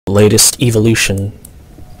latest evolution.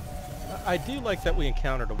 I do like that we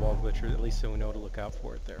encountered a wall glitcher, at least so we know to look out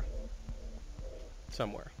for it there.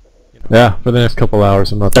 Somewhere. You know. Yeah, for the next couple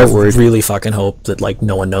hours, I'm not I that worried. really fucking hope that like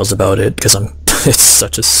no one knows about it, because it's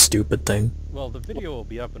such a stupid thing. Well, the video will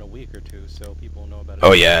be up in a week or two, so people will know about it.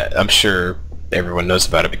 Oh yeah, I'm sure everyone knows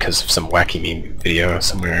about it because of some wacky meme video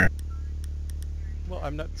somewhere. Well,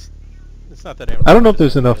 I'm not... It's not that I don't know if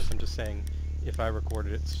there's enough... I'm just saying, if I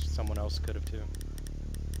recorded it, someone else could have too.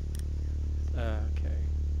 Okay.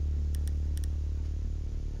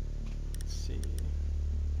 Let's see.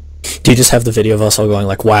 Do you just have the video of us all going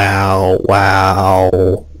like, wow,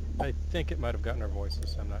 wow? I think it might have gotten our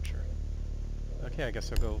voices, I'm not sure. Okay, I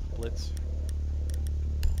guess I'll go Blitz.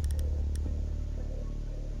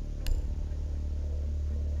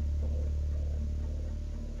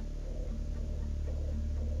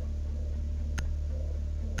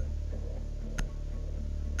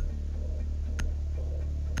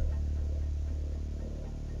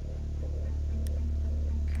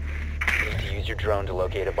 Use your drone to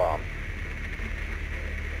locate a bomb.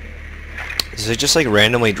 Does it just like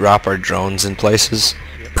randomly drop our drones in places?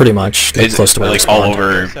 Pretty much. It's close to where like we all spawned.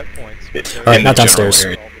 over. Set points, Alright, not downstairs.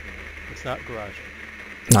 It's not garage.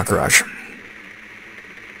 Not garage.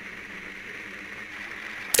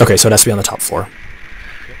 Okay, so it has to be on the top floor.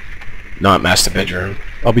 Not master bedroom.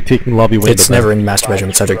 I'll be taking lobby window. It's never in master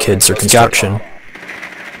bedroom, it's either kids or construction.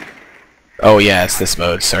 Oh yeah, it's this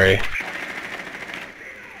mode, sorry.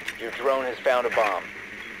 Your drone has found a bomb.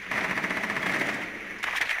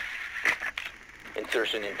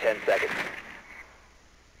 Insertion in 10 seconds.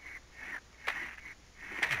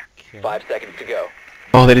 Okay. 5 seconds to go.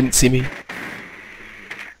 Oh, they didn't see me.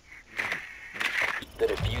 The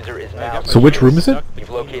diffuser is now... So which room is it? You've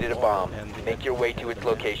located a bomb. Make your way to its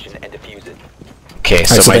location and defuse it. Okay,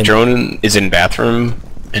 so Alright, so my then- drone is in bathroom,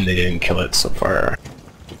 and they didn't kill it so far.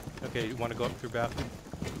 Okay, you want to go up through bathroom?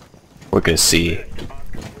 We're gonna see.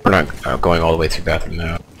 We're not going all the way through bathroom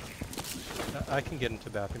now. I can get into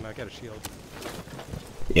bathroom, I got a shield.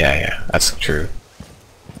 Yeah, that's true.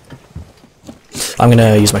 I'm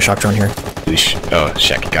gonna use my shock drone here. Oh,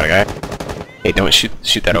 Shaq, you got a guy? Hey, don't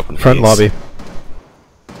shoot that open, Front please. lobby.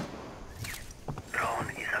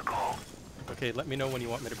 Okay, let me know when you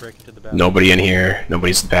want me to break into the bathroom. Nobody in here.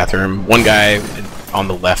 Nobody's in the bathroom. One guy on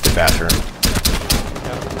the left of bathroom.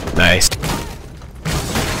 Nice.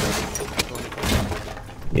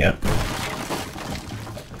 Yep.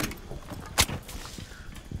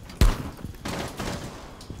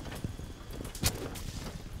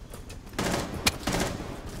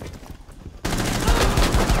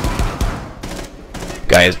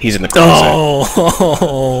 Guys, he's in the closet.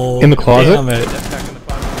 Oh! In the closet? Damn it. Back in the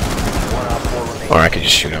closet. Or I could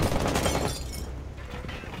just shoot him.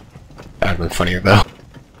 That would've been funnier though.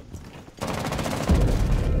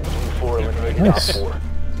 4 eliminated Nice. Op 4.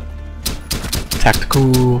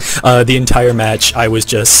 Tactical. The entire match, I was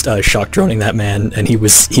just shock droning that man, and he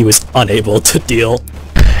was unable to deal.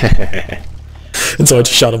 And so I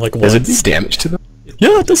just shot him like Does it do once. damage to them?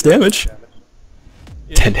 Yeah, it does damage.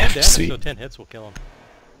 Yeah, 10 damage, sweet. So 10 hits will kill him.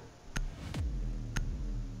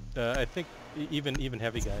 I think even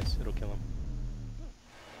heavy guys, it'll kill him.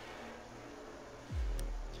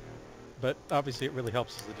 But obviously it really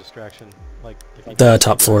helps as a distraction. Like if you The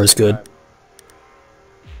top floor is good.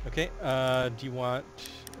 Okay, do you want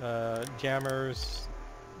jammers,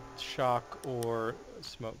 shock, or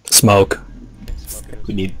smoke? Smoke. Okay, smoke it is.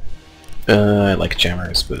 We need. I like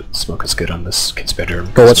jammers, but smoke is good on this kid's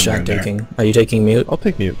bedroom. But what's Somewhere Shaq in there. taking? Are you taking mute? I'll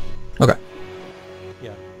take mute. Okay.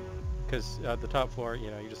 Yeah, because the top floor,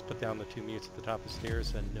 you know, you just put down the 2 mutes at the top of the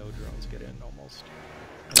stairs and no drones get in almost.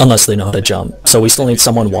 Unless they know how to jump. So we still need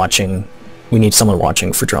someone watching. We need someone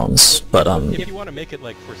watching for drones. But If you want to make it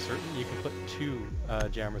like for certain, you can put 2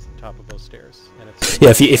 jammers at the top of those stairs, and it's yeah,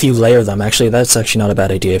 if you layer them, actually, that's actually not a bad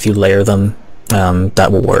idea. If you layer them,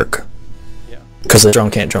 that will work. yeah. Because the drone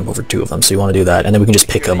can't jump over 2 of them, so you want to do that, and then we can just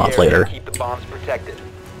pick Secure them the up area later. and keep the bombs protected.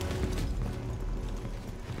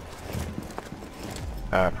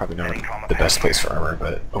 Probably not the best place for armor,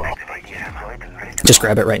 but oh well. Just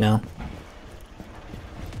grab it right now.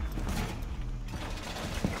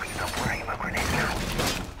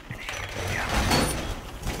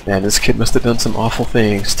 Man, this kid must have done some awful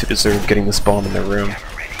things to deserve getting this bomb in their room.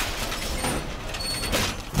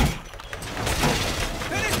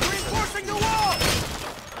 Reinforcing the wall!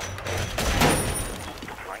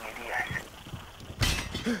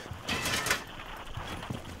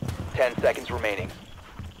 10 seconds remaining.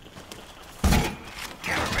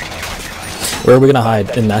 Where are we gonna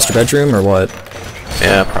hide? In master bedroom or what?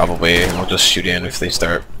 Yeah, probably. We'll just shoot in if they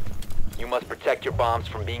start. You must protect your bombs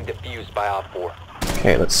from being defused by Op 4.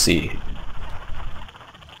 Okay, let's see.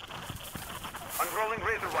 Unrolling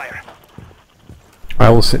razor wire. I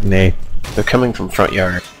will sit in A. They're coming from front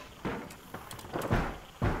yard.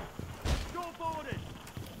 Go forwarded.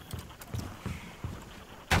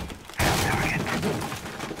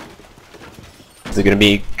 They're gonna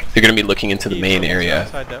be looking into the main area.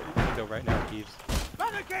 Inside that window right now, Peeves.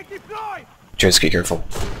 Barricade deployed. Just get careful.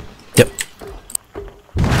 Yep.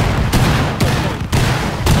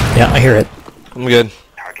 Yeah, I hear it. I'm good.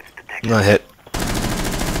 Targets I'm detected. not hit.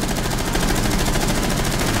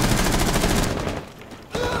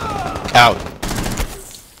 Out.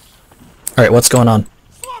 Alright, what's going on?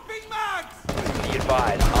 Swapping mags. Be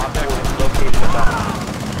advised, Op 4 has located a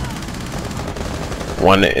bomb.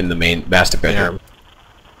 One in the main master bedroom.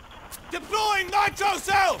 Deploying nitro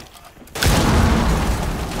cell.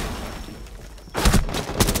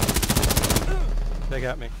 They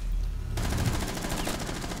got me.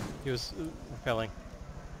 He was repelling.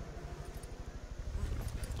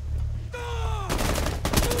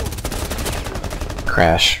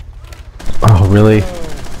 Crash. Oh, really?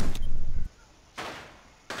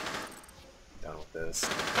 Down with this.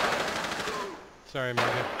 Sorry,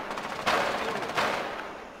 Mega.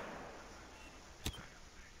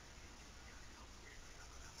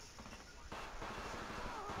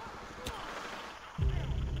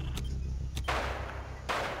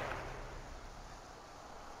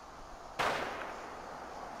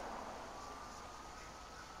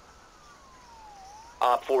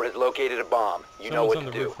 Op 4 has located a bomb. You know Someone's what on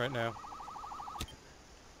to the do. roof right now.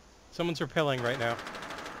 Someone's repelling right now.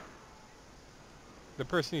 The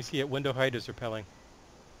person you see at window height is repelling.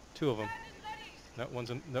 Two of them. No,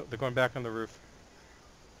 no, they're going back on the roof.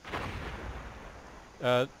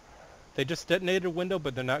 They just detonated a window,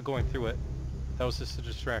 but they're not going through it. That was just a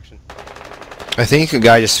distraction. I think a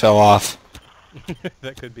guy just fell off.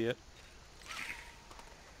 That could be it.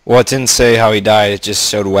 Well, it didn't say how he died, it just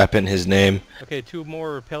showed weapon, his name. Okay, two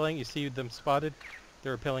more repelling. You see them spotted?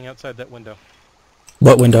 They're repelling outside that window.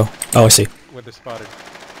 What window? Oh, I see. Where they're spotted.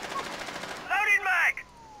 Loading mag.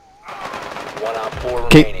 One Op 4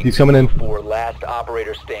 Okay, remaining. he's coming in. 4 last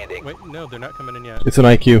operator standing. Wait, no, they're not coming in yet. It's an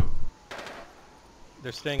IQ.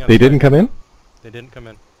 They're staying on. They didn't come in? They didn't come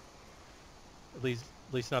in. At least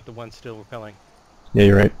not the ones still repelling. Yeah,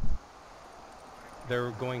 you're right. They're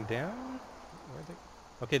going down? Where are they?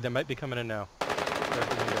 Okay, they might be coming in now. They're at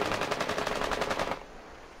the window now.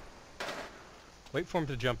 Wait for them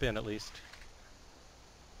to jump in at least.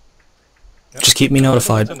 Yep. Just keep me Another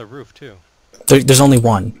notified. one's on the roof too. There's only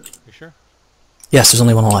one. You sure? Yes, there's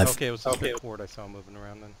only one alive. Okay, it was the switchboard I saw moving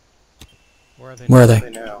around then. Where are they? Where are now? they?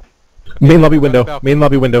 now? Main lobby They're on the window. balcony. Main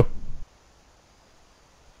lobby window.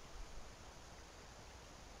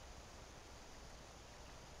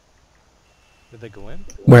 Did they go in?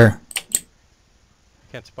 Where?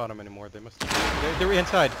 I can't spot them anymore. They must. They're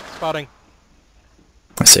inside. Spotting.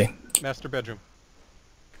 I see. Master bedroom.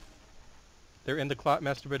 They're in the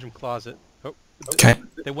master bedroom closet. Oh. Okay.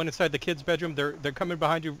 They went inside the kids' bedroom. They're coming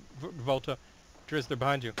behind you, Volta. Driz, they're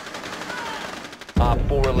behind you. Op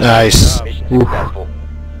 4 eliminated. Nice. Mission Oof. successful.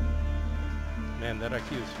 Man, that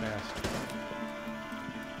IQ is fast.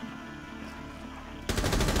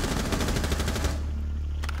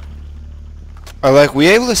 Are like we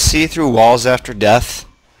able to see through walls after death?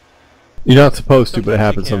 You're not supposed to, but it Sometimes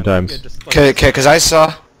happens you can. sometimes. Yeah, just like- Okay,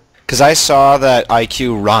 because I saw that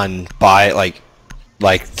IQ run by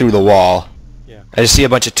like through the wall. Yeah. I just see a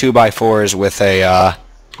bunch of 2x4s with a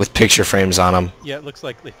with picture frames on them. Yeah, it looks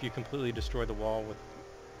like if you completely destroy the wall with,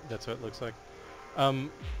 that's what it looks like.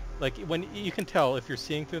 Like when you can tell if you're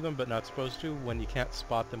seeing through them but not supposed to when you can't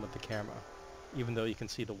spot them with the camera, even though you can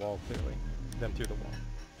see the wall clearly, them through the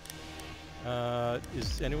wall.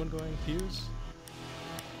 Is anyone going fuse?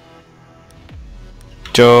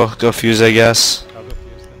 Go fuse, I guess. I'll go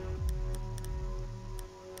fuse then.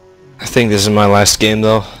 I think this is my last game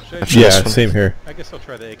though. Should I After Yeah, this one. same here. I guess I'll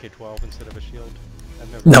try the AK-12 instead of a shield.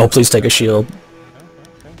 I've never No, please take a shield.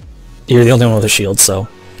 Okay. You're the only one with a shield, so...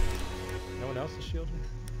 No one else is shielding?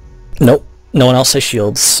 Nope. No one else has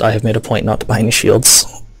shields. I have made a point not to buy any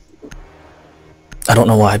shields. I don't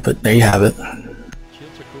know why, but there you have it.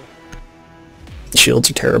 Shields are cool. Shields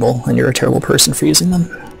are terrible, and you're a terrible person for using them.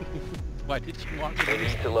 Why did you want They to?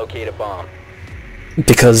 need to locate a bomb.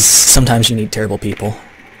 Because sometimes you need terrible people.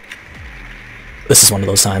 This is one of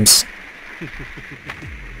those times.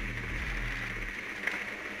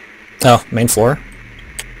 Oh, main floor?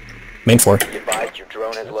 Main floor. Be advised your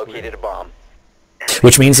drone has located a bomb.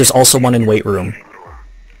 Which means there's also one in weight room.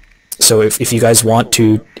 So if you guys want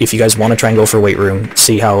to try and go for weight room,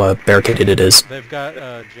 see how barricaded it is. They've got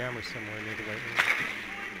jammers somewhere near the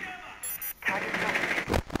right room.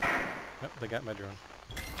 They got my drone.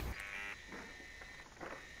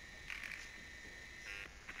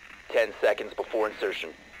 Ten seconds before insertion.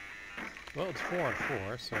 Well, it's 4 on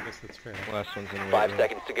 4, so I guess that's fair. Last one's in the 5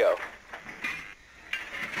 seconds to go.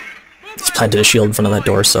 Just planted a shield in front of that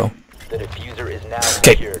door, so... The diffuser is now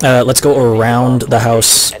Okay, secured. let's go around the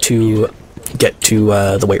house to get to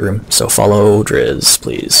the weight room. So follow Driz,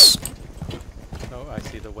 please. Oh, I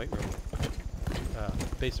see the weight room.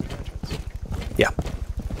 Basement entrance. Yeah.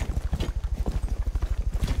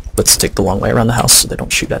 Let's take the long way around the house so they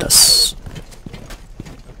don't shoot at us.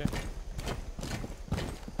 Okay.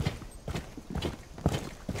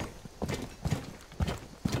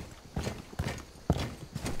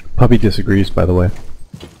 Puppy disagrees, by the way.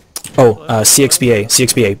 Oh,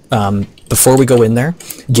 CXBA. Before we go in there,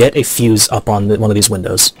 get a fuse up on one of these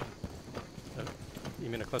windows. You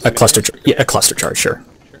mean A cluster charge, sure.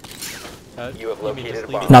 You have located a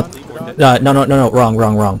bomb. Not, no,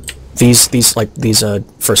 wrong. These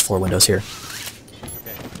first floor windows here.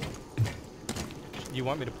 Okay. You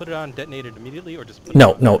want me to put it on, detonate it immediately, or just put it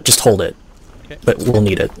No, on? just hold it. Okay. But we'll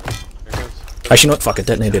need it. There goes. Actually, you know what? Fuck it,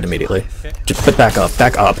 detonate it immediately. Okay. Just put back up.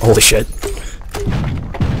 Holy shit. It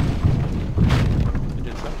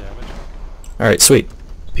did some damage. Alright, sweet.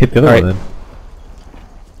 Hit the other Alright. one then.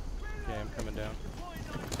 Okay, I'm coming down.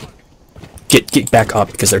 Get back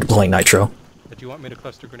up because they're deploying nitro. But do you want me to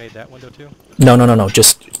cluster grenade that window too? No,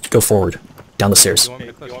 just go forward. Down the stairs. Do you want me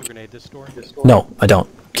to cluster grenade this door? No, I don't.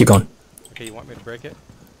 Keep going. Okay, you want me to break it?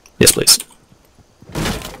 Yes, please.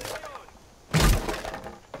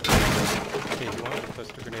 Okay, you want me to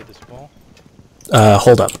cluster grenade this wall?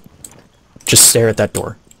 Hold up. Just stare at that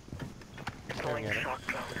door. Staring at it.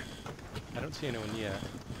 I don't see anyone yet.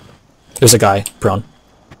 There's a guy, prone.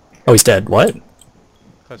 Oh, he's dead. What?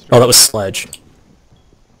 Cluster Oh, that was Sledge.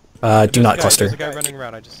 Do not cluster. There's a guy running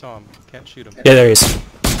around, I just saw him. Can't shoot him. Yeah, there he is.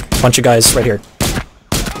 Bunch of guys right here.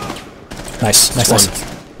 Nice.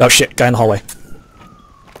 Oh shit, guy in the hallway.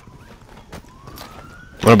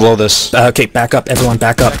 I'm gonna blow this. Okay, back up, everyone,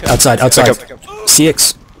 back up. Outside. Back up.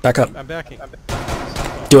 CX, back up. I'm backing.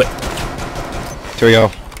 Do it. Here we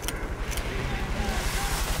go.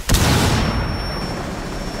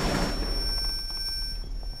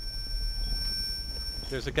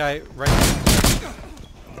 There's a guy right there.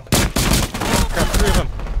 Crap, 3 of them.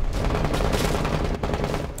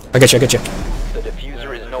 I get you. The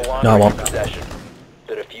diffuser is no longer No, I in won't. possession.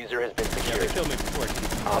 The diffuser has been Yeah, they secured. killed me before.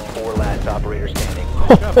 Op 4 last operator standing.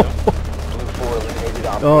 Good job, though. Blue 4 eliminated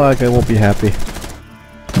operator. Oh, okay, I won't be happy.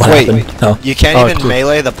 What Wait, happened? Oh. you can't Oh, even cool.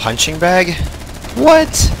 melee the punching bag? What?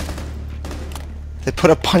 They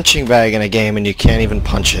put a punching bag in a game and you can't even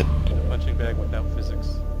punch it. Punching bag without physics.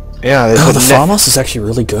 Yeah, they Oh, put the Framos is actually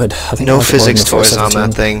really good. I think I no like it more than physics the toys on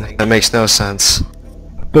 417. that thing. That makes no sense.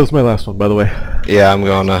 That was my last one, by the way. Yeah, I'm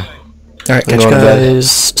gonna... Alright, I'm catch you going to bed. guys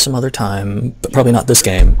some other time, but probably not this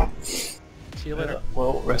game. See you later.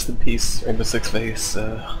 Well, rest in peace, Rainbow Six Face.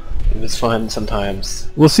 It was fun sometimes.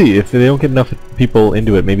 We'll see. If they don't get enough people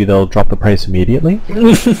into it, maybe they'll drop the price immediately. Yeah,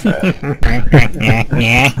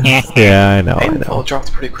 I know. Titanfall drops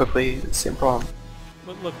pretty quickly. Same problem.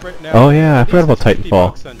 Look right now. Oh, yeah, I forgot about it's 50 Titanfall.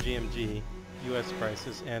 bucks on GMG, US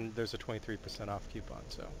prices, and there's a 23% off coupon,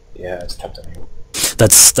 so. Yeah, it's tempting.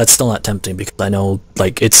 That's still not tempting because I know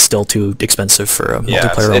like it's still too expensive for a Yeah, multiplayer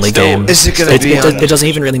it's only still- game. Is it gonna be on... It doesn't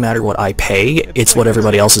even really matter what I pay, it's what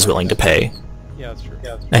everybody else is willing to pay. Yeah, that's true.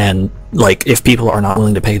 And like if people are not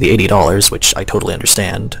willing to pay the $80, which I totally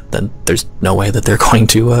understand, then there's no way that they're going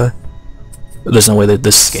to there's no way that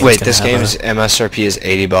this game's Wait, gonna this have game's MSRP is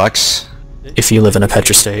 80 bucks? if you live in a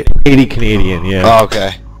Petra state. 80 Canadian, yeah. Oh,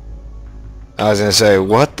 okay. I was gonna say,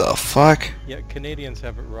 what the fuck? Yeah, Canadians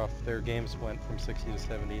have it rough. Their games went from 60 to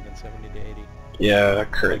 70, then 70 to 80. Yeah,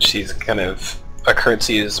 currency's kind of... A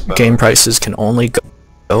currency is... Game prices can only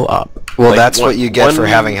go up. Well, Like, that's what you get for one-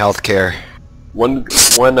 having healthcare.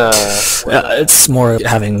 It's more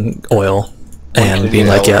having oil and One being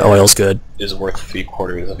like, yeah, Canadian oil's good. is worth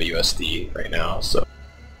 3/4 of a USD right now, so...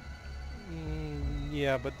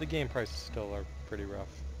 Yeah, but the game prices still are pretty rough.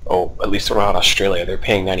 Oh, at least around Australia, they're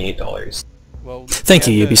paying $98. Well, Thank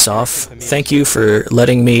you, Ubisoft. Thank you for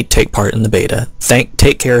letting me take part in the beta.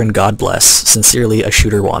 Take care and God bless. Sincerely, a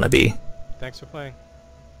shooter wannabe. Thanks for playing.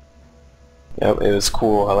 Yeah, it was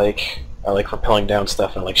cool. I like rappelling down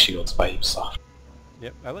stuff and I like shields by Ubisoft.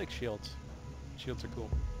 Yep, I like shields. Shields are cool.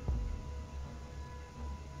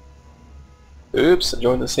 Oops, I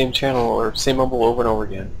joined the same channel or same mumble over and over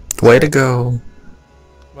again. Way to go.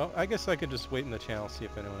 Well, I guess I could just wait in the channel, see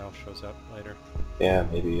if anyone else shows up later. Yeah,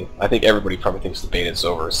 maybe. I think everybody probably thinks the beta's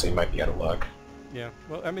over, so you might be out of luck. Yeah,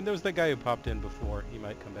 well, I mean, there was that guy who popped in before. He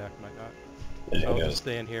might come back, might not. Yeah, I'll it just is.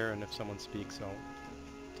 stay in here, and if someone speaks, I'll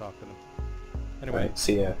talk to them. Anyway, Alright,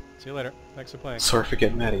 see ya. see you later. Thanks for playing. Sorry for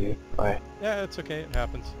getting mad at you. Bye. Yeah, it's okay. It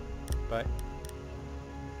happens. Bye.